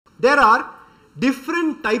There are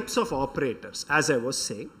different types of operators, as I was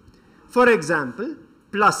saying. For example,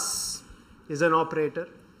 plus is an operator,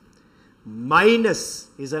 minus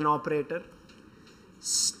is an operator,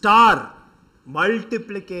 star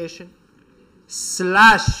multiplication,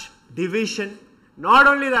 slash division. Not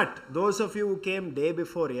only that, those of you who came day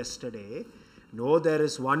before yesterday know there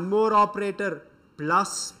is one more operator,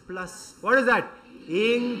 plus plus. What is that?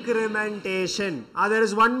 Incrementation. There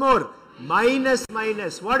is one more, minus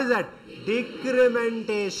minus. What is that?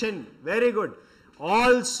 Decrementation. Very good.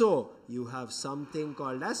 Also, you have something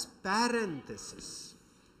called as parenthesis.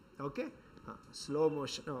 Okay? Slow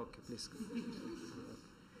motion. Okay, please.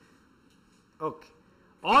 Okay.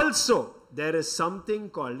 Also, there is something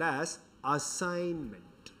called as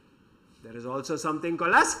assignment. There is also something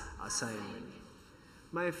called as assignment.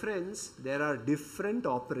 My friends, there are different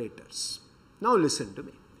operators. Now listen to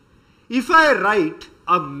me. If I write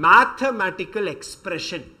a mathematical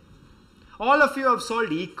expression, all of you have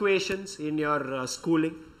solved equations in your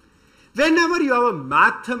schooling. Whenever you have a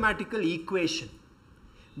mathematical equation,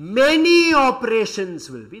 many operations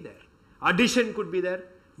will be there. Addition could be there,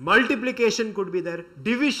 multiplication could be there,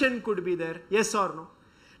 division could be there, yes or no?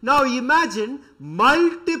 Now imagine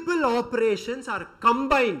multiple operations are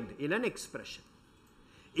combined in an expression.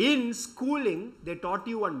 In schooling, they taught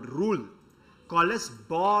you one rule called as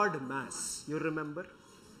BOD-MAS. You remember?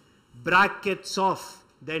 Brackets of,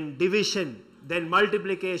 then division, then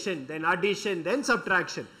multiplication, then addition, then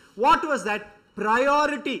subtraction. What was that?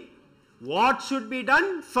 Priority. What should be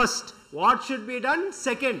done first? What should be done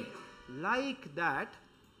second? Like that,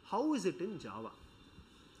 how is it in Java?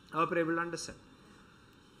 I hope you're able to understand.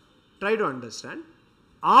 Try to understand.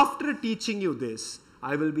 After teaching you this,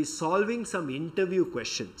 I will be solving some interview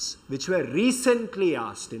questions which were recently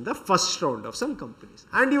asked in the first round of some companies.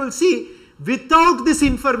 And you will see, without this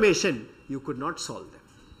information, you could not solve them.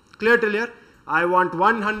 Clear till here? I want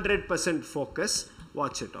 100% focus.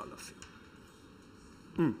 Watch it, all of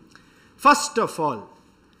you. First of all,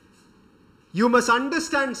 you must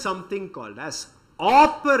understand something called as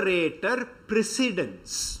operator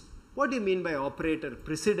precedence. What do you mean by operator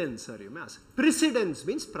precedence, sir? You may ask. Precedence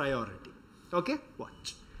means priority. Okay?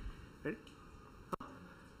 Watch. Ready?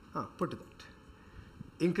 Put that.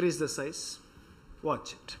 Increase the size.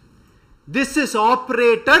 Watch it. This is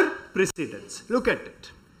operator precedence. Look at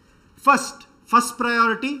it. First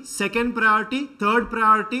priority, second priority, third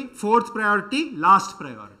priority, fourth priority, last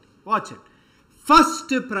priority. Watch it. First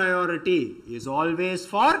priority is always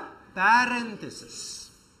for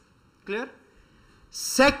parenthesis. Clear?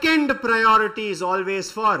 Second priority is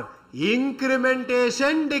always for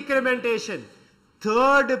incrementation, decrementation.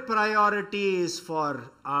 Third priority is for,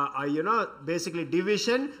 basically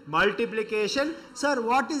division, multiplication. Sir,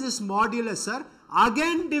 what is this modulus, sir?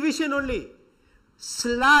 Again, division only.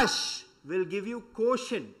 Slash will give you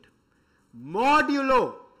quotient.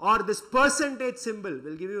 Modulo, or this percentage symbol,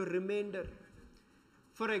 will give you remainder.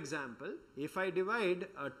 For example, if I divide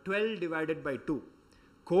 12 divided by 2,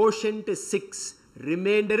 quotient is 6,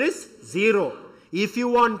 remainder is 0. If you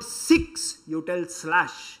want 6, you tell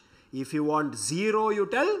slash. If you want 0, you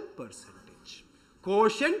tell percentage.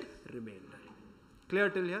 Quotient, remainder. Clear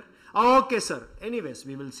till here? Okay, sir. Anyways,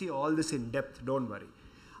 we will see all this in depth. Don't worry.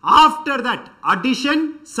 After that,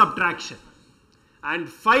 addition, subtraction. And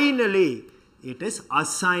finally, it is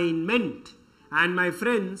assignment. And my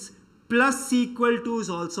friends, plus equal to is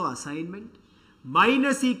also assignment.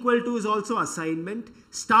 Minus equal to is also assignment.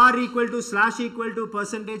 Star equal to, slash equal to,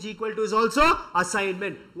 percentage equal to is also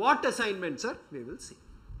assignment. What assignment, sir? We will see.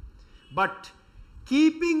 But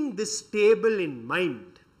keeping this table in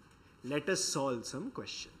mind, let us solve some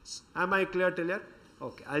questions. Am I clear till here?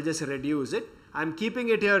 Okay, I'll just reduce it. I'm keeping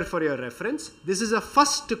it here for your reference. This is the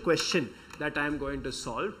first question that I'm going to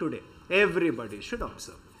solve today. Everybody should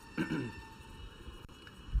observe.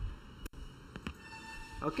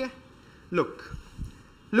 Okay?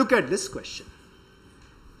 Look at this question.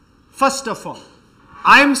 First of all,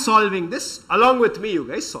 I'm solving this. Along with me, you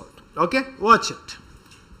guys solve it. Okay? Watch it.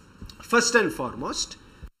 First and foremost,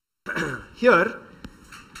 here,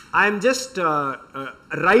 I'm just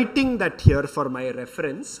writing that here for my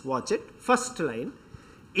reference. Watch it. First line,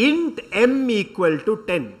 int m equal to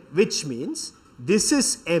 10, which means this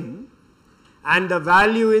is m and the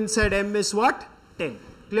value inside m is what? 10.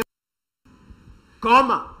 Clear?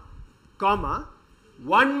 Comma,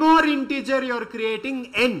 one more integer you are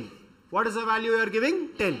creating, n. What is the value you are giving?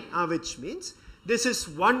 10. Which means this is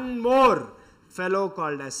one more fellow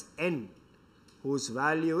called as n, whose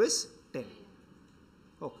value is 10.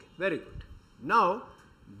 Okay, very good. Now,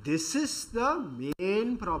 this is the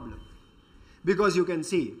main problem. Because you can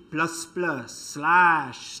see plus plus,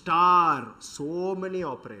 slash, star, so many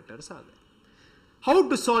operators are there. How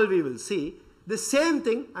to solve we will see. The same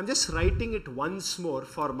thing, I'm just writing it once more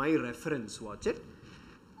for my reference, watch it.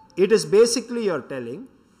 It is basically you're telling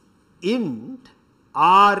int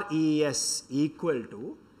res equal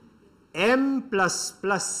to m plus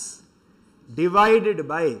plus divided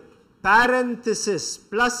by parenthesis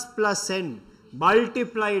plus plus n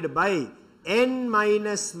multiplied by n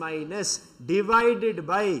minus minus divided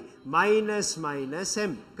by minus minus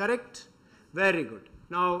m. Correct? Very good.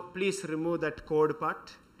 Now please remove that code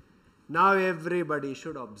part. Now everybody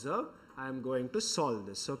should observe. I am going to solve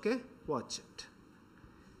this. Okay? Watch it.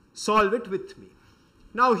 Solve it with me.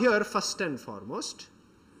 Now here first and foremost,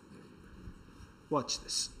 watch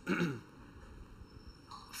this.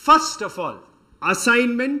 First of all,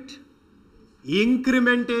 assignment,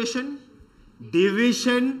 incrementation,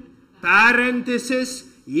 division, parenthesis,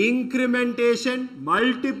 incrementation,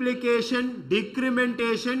 multiplication,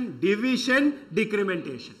 decrementation, division,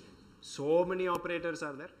 decrementation. So many operators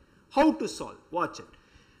are there. How to solve? Watch it.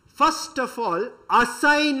 First of all,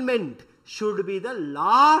 assignment should be the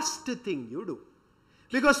last thing you do.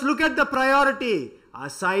 Because look at the priority.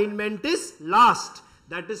 Assignment is last.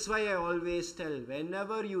 That is why I always tell,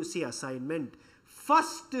 whenever you see assignment,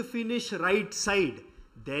 first finish right side,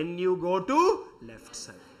 then you go to left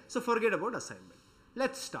side. So forget about assignment.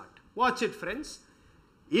 Let's start. Watch it, friends.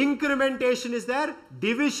 Incrementation is there,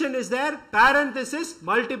 division is there, parenthesis,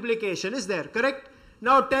 multiplication is there. Correct?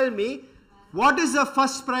 Now tell me, what is the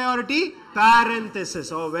first priority?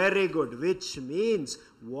 Parenthesis. Oh, very good. Which means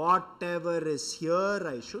whatever is here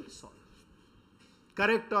I should solve.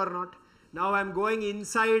 Correct or not? Now I am going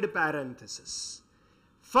inside parenthesis.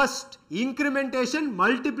 First, incrementation,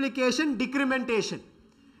 multiplication, decrementation.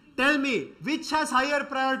 Tell me, which has higher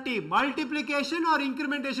priority? Multiplication or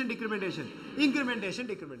incrementation, decrementation? Incrementation,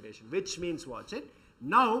 decrementation. Which means, watch it.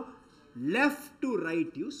 Now, left to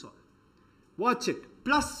right you solve. Watch it.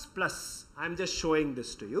 Plus, plus. I am just showing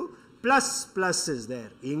this to you. Plus, plus is there.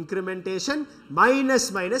 Incrementation,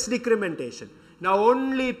 minus, minus, decrementation. Now,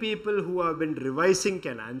 only people who have been revising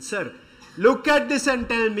can answer. Look at this and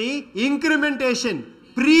tell me, incrementation,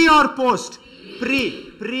 pre or post?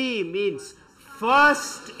 Pre. Pre means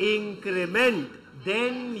first increment,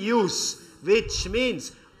 then use. Which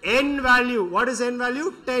means n value. What is n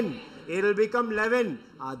value? 10. It will become 11.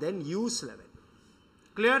 Then use 11.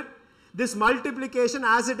 Clear? This multiplication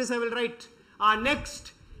as it is I will write.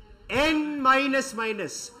 Next, n minus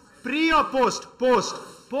minus. Pre or post? Post.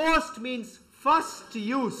 Post means first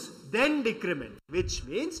use, then decrement. Which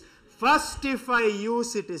means first if I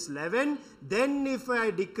use it is 11, then if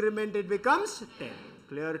I decrement it becomes 10.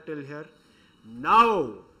 Clear till here?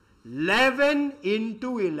 Now, 11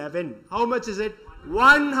 into 11. How much is it?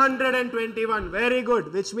 121. Very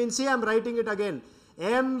good. Which means, see, I am writing it again.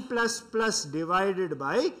 M plus plus divided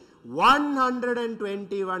by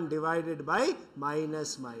 121 divided by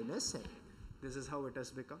minus minus n. This is how it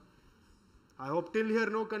has become. I hope till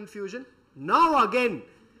here no confusion. Now again,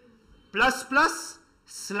 plus plus,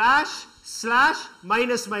 slash, slash,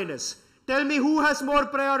 minus minus. Tell me who has more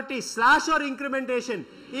priority, slash or incrementation?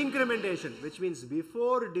 Incrementation, which means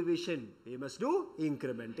before division, we must do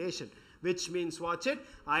incrementation. Which means, watch it,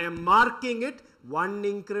 I am marking it, one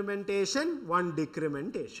incrementation, one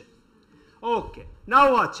decrementation. Okay,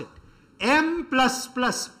 now watch it. M plus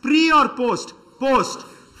plus, pre or post? Post.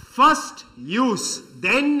 First use,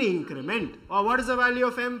 then increment. What is the value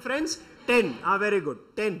of M, friends? 10. Very good.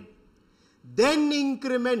 10. Then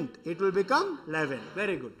increment, it will become 11.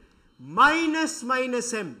 Very good. Minus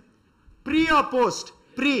minus M. Pre or post?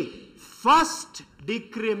 Pre. First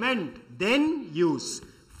decrement, then use.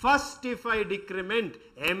 First if I decrement,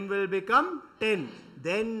 M will become 10.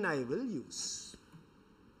 Then I will use.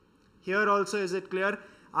 Here also is it clear?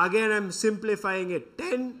 Again I am simplifying it.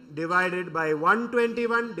 10 divided by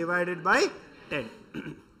 121 divided by 10.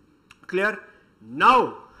 Clear?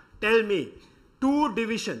 Now tell me, two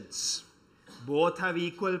divisions. Both have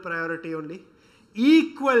equal priority only.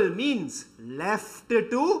 Equal means left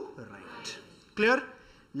to right. Clear?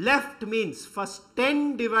 Left means first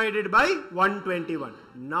 10 divided by 121.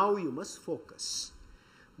 Now you must focus.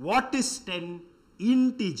 What is 10?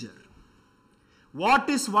 Integer. What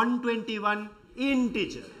is 121?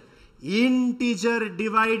 Integer. Integer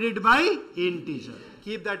divided by integer.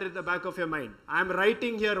 Keep that at the back of your mind. I am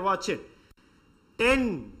writing here, watch it.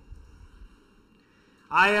 10.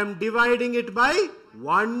 I am dividing it by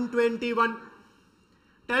 121.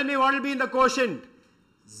 Tell me what will be in the quotient?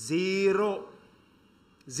 0.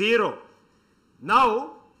 0.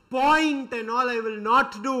 Now, point and all I will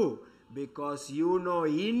not do. Because you know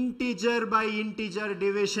integer by integer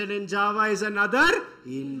division in Java is another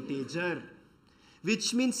integer.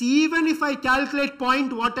 Which means even if I calculate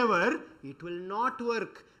point whatever, it will not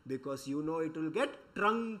work because you know it will get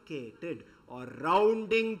truncated or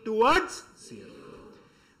rounding towards 0.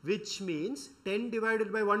 Which means 10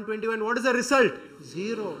 divided by 121, what is the result?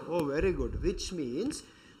 0. Oh, very good. Which means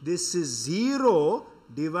this is 0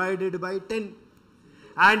 divided by 10.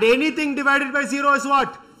 And anything divided by 0 is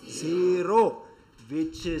what? 0.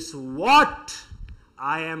 Which is what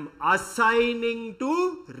I am assigning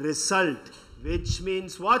to result. Which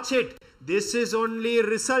means, watch it, this is only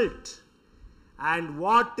result. And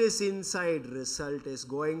what is inside result is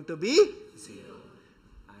going to be 0.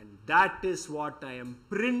 And that is what I am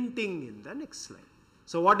printing in the next slide.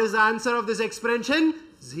 So what is the answer of this expression?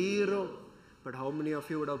 0. But how many of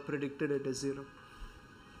you would have predicted it is 0?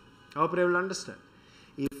 I hope you will understand.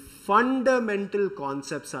 If fundamental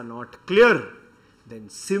concepts are not clear, then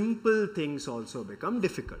simple things also become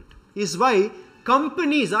difficult. Is why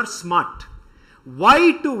companies are smart.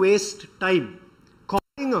 Why to waste time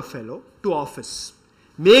calling a fellow to office,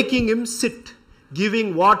 making him sit,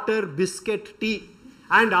 giving water, biscuit, tea,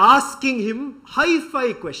 and asking him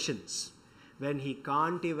hi-fi questions when he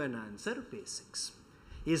can't even answer basics?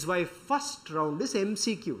 Is why first round is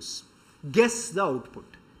MCQs. Guess the output.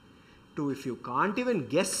 If you can't even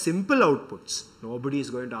guess simple outputs, nobody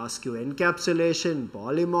is going to ask you encapsulation,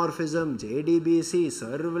 polymorphism, JDBC,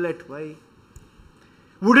 servlet. Why?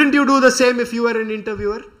 Wouldn't you do the same if you were an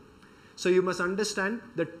interviewer? So you must understand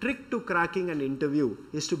the trick to cracking an interview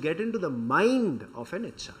is to get into the mind of an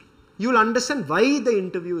HR. You will understand why the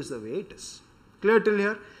interview is the way it is. Clear till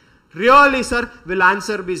here? Really, sir, will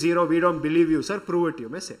answer be 0? We don't believe you, sir. Prove it, you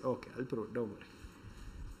may say. Okay, I'll prove it. Don't worry.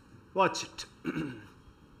 Watch it.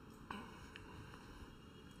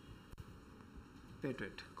 Wait,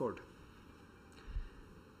 code.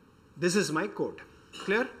 This is my code.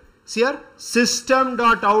 Clear? See here,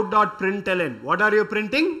 system.out.println. What are you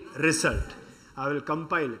printing? Result. I will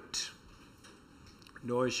compile it.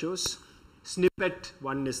 No issues. Snippet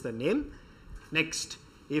 1 is the name. Next,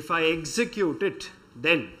 if I execute it,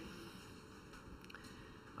 then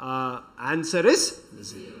answer is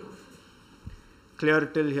 0. Clear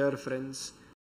till here, friends?